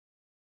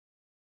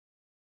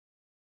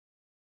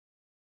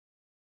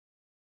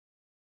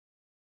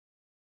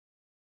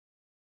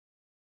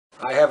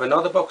I have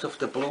another box of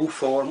the blue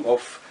form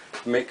of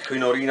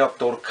Mecynorrhina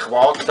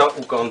torquata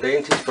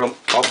ugandensis from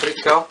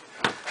Africa.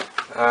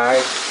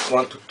 I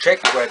want to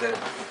check whether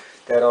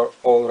there are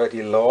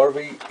already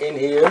larvae in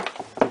here,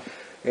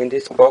 in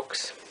this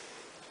box.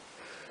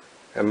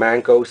 A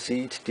mango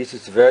seed. This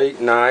is very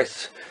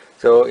nice.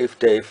 So if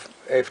they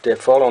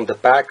fall on the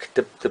back,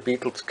 the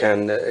beetles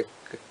can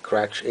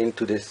crash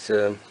into this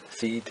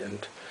seed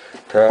and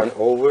turn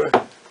over.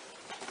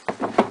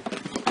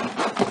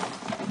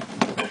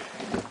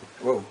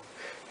 Whoa,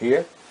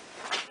 here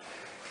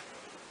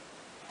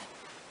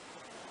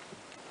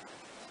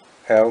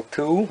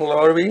L2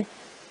 larvae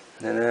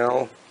and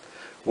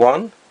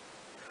L1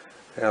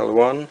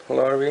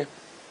 larvae.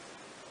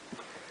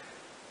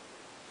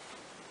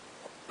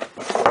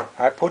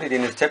 I put it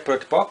in a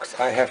separate box.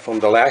 I have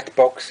from the last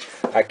box,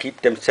 I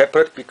keep them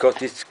separate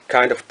because it's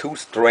kind of two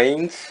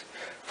strains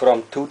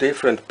from two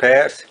different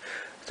pairs,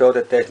 so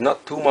that there's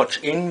not too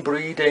much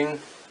inbreeding.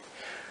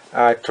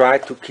 I try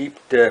to keep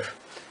the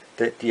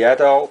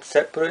adults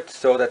separate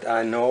so that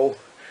I know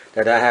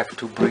that I have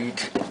to breed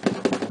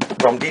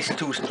from these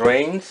two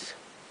strains,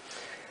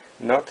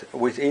 not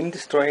within the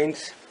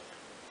strains,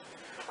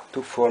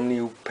 to form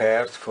new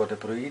pairs for the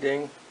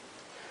breeding.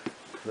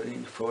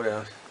 3,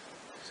 4,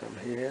 some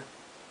here,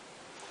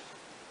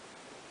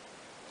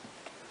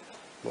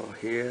 more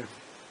here.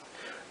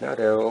 Now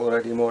there are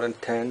already more than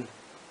 10.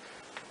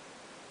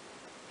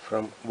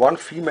 From one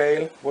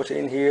female was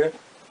in here.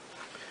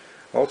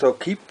 Also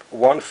keep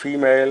one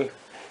female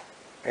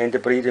in the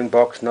breeding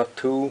box, not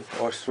 2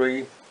 or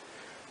 3.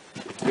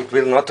 It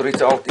will not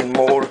result in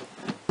more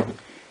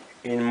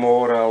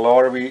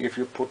larvae if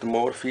you put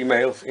more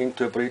females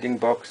into a breeding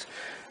box.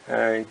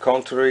 In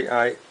contrary,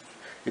 I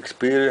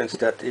experienced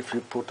that if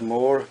you put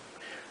more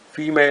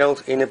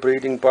females in a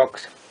breeding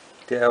box,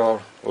 there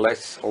are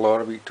less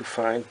larvae to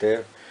find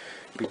there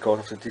because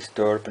of the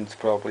disturbance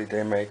probably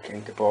they make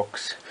in the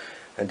box,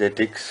 and they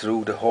dig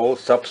through the whole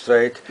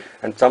substrate,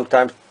 and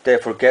sometimes they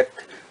forget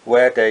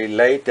where they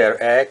laid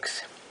their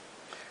eggs.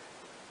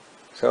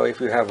 So if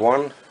you have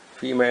one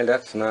female,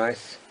 that's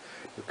nice.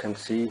 You can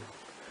see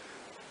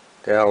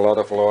there are a lot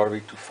of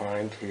larvae to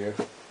find here.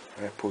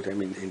 I put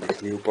them in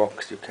this new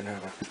box. You can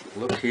have a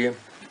look here.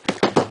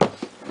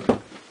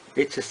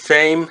 It's the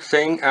same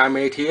thing I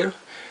made here.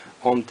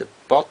 On the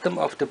bottom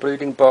of the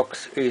breeding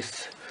box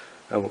is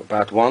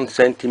about 1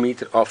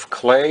 centimeter of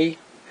clay.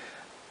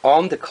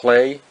 On the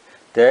clay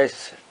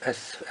there's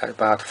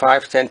about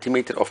 5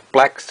 centimeters of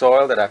black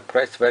soil that I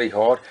press very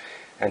hard,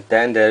 and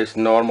then there's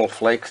normal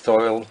flake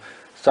soil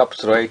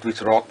substrate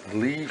with rotten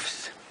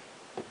leaves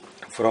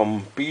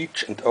from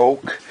beech and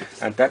oak,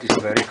 and that is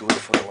very good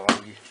for the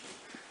larvae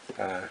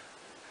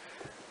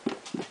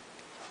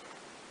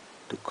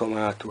to come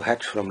out, to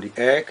hatch from the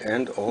egg,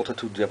 and also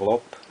to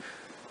develop.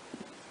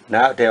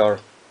 Now they are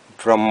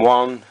from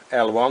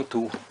L1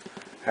 to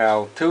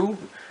L2.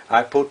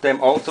 I put them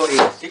also in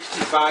a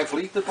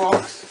 65-liter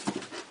box,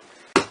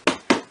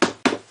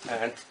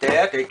 and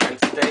there they can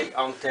stay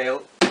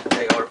until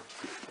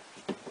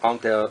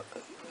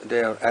they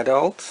are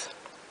adults.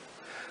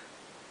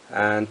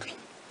 And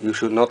you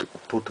should not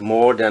put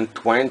more than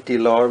 20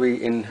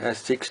 larvae in a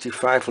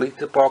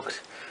 65-liter box.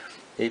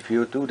 If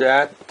you do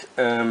that,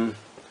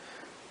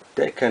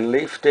 they can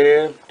live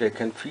there, they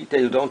can feed there.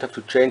 You don't have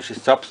to change the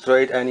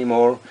substrate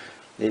anymore.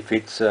 If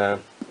it's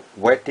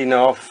wet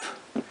enough,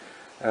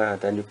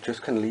 then you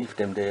just can leave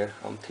them there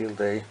until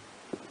they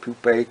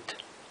pupate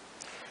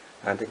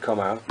and they come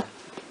out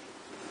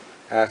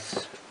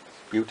as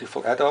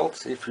beautiful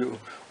adults if you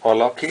are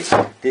lucky.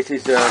 This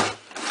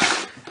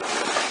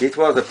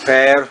was a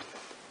pair.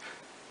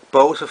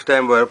 Both of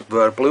them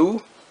were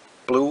blue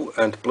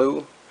and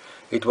blue.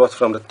 It was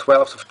from the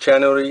 12th of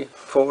January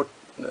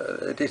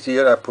this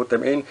year I put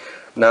them in.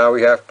 Now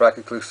we have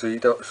practically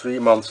 3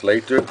 months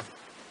later.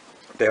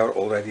 They are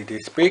already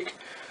this big.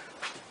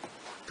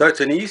 So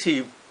it's an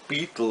easy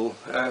beetle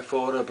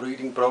for a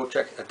breeding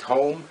project at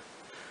home,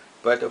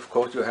 but of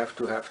course you have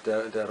to have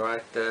the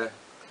right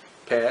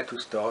care to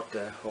start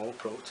the whole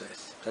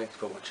process. Thanks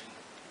for watching.